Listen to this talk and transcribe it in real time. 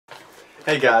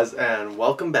Hey guys, and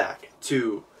welcome back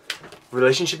to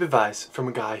relationship advice from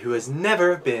a guy who has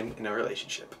never been in a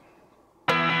relationship.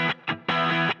 But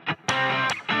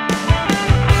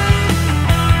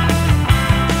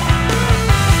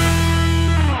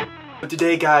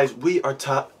today guys, we are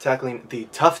tackling the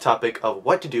tough topic of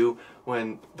what to do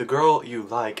when the girl you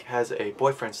like has a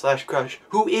boyfriend / crush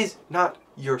who is not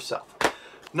yourself.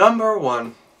 Number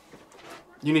one,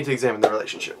 you need to examine the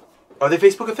relationship. Are they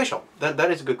Facebook official? That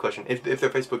is a good question. If they're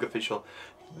Facebook official,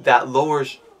 that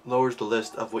lowers the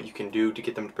list of what you can do to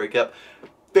get them to break up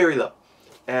very low.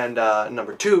 And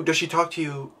number two, does she talk to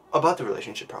you about the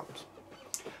relationship problems?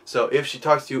 So if she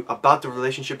talks to you about the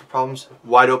relationship problems,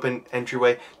 wide open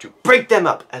entryway to break them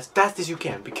up as fast as you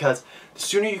can, because the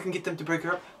sooner you can get them to break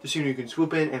her up, the sooner you can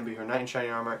swoop in and be her knight in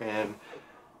shining armor and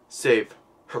save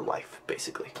her life,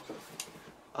 basically.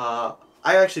 I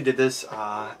actually did this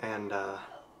and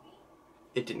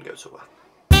it didn't go so well.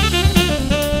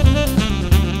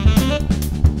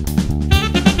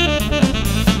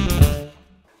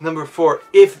 Number four,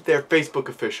 if they're Facebook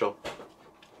official,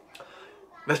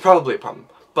 that's probably a problem.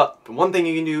 But the one thing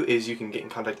you can do is you can get in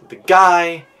contact with the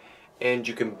guy, and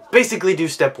you can basically do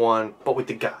step one, but with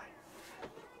the guy.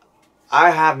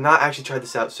 I have not actually tried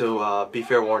this out, so be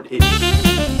fair warned.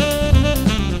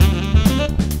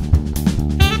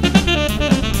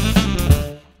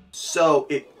 So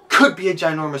it could be a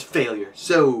ginormous failure,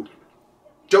 so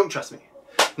don't trust me.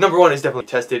 Number one is definitely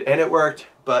tested and it worked,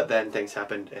 but then things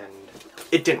happened and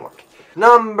it didn't work.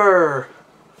 Number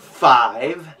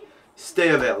five, stay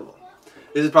available.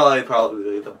 This is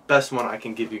probably the best one I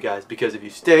can give you guys, because if you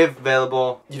stay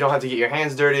available, you don't have to get your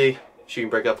hands dirty. She can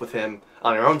break up with him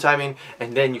on her own timing,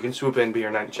 and then you can swoop in, be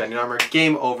your knight in shining armor.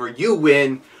 Game over, you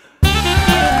win.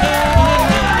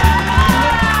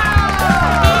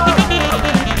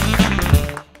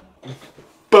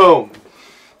 Boom!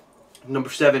 Number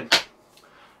seven,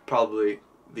 probably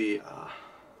the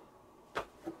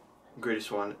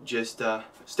greatest one, just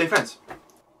stay friends.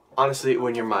 Honestly,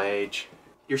 when you're my age,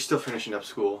 you're still finishing up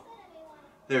school.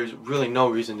 There's really no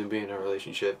reason to be in a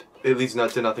relationship. It leads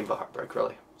to nothing but heartbreak,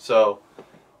 really. So,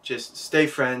 just stay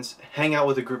friends, hang out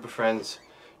with a group of friends,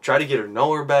 try to get her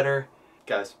know her better.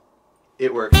 Guys,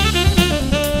 it works.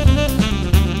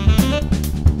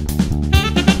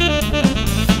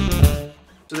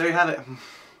 So there you have it.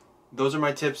 Those are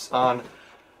my tips on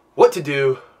what to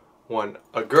do when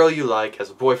a girl you like has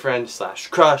a boyfriend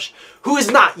 / crush who is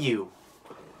not you.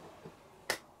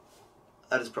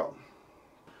 That is a problem.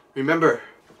 Remember,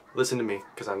 listen to me,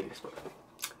 because I'm the expert.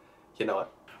 You know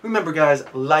what? Remember guys,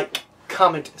 like,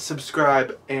 comment,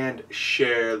 subscribe, and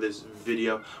share this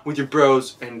video with your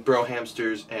bros and bro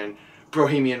hamsters and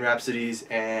Brohemian Rhapsodies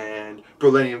and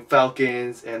Brolenium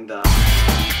Falcons and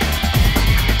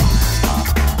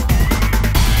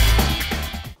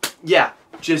yeah,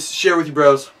 just share with your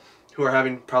bros who are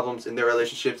having problems in their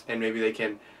relationships, and maybe they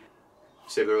can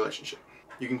save their relationship.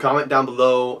 You can comment down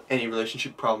below any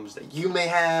relationship problems that you may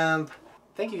have.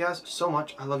 Thank you guys so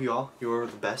much. I love you all. You're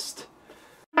the best.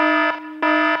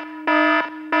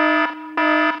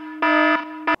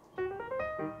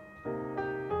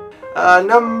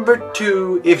 Number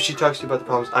two, if she talks to you about the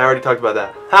problems. I already talked about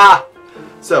that. Ha!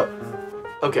 So,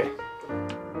 okay.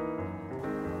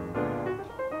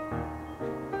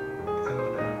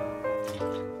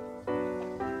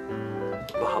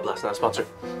 Baja Blast, not a sponsor.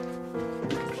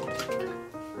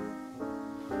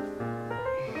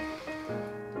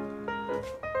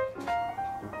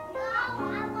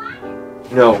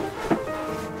 No.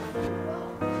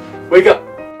 Wake up!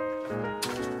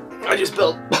 I just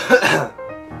spilled.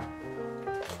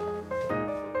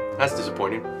 That's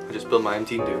disappointing. I just spilled my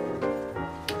empty Dew.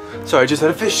 Sorry, I just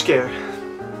had a fish scare.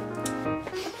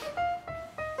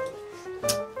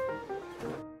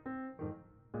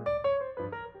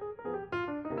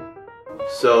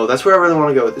 So that's where I really want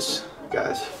to go with this,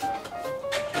 guys.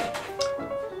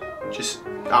 Just,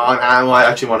 I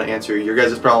actually want to answer your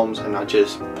guys' problems and not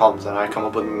just problems that I come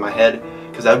up with in my head,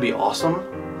 because that would be awesome.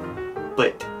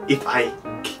 But if I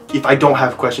don't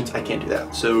have questions, I can't do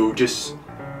that. So just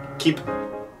keep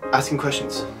asking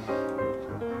questions.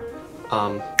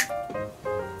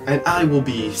 And I will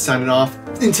be signing off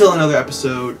until another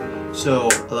episode. So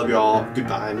I love you all.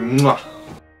 Goodbye. Mwah.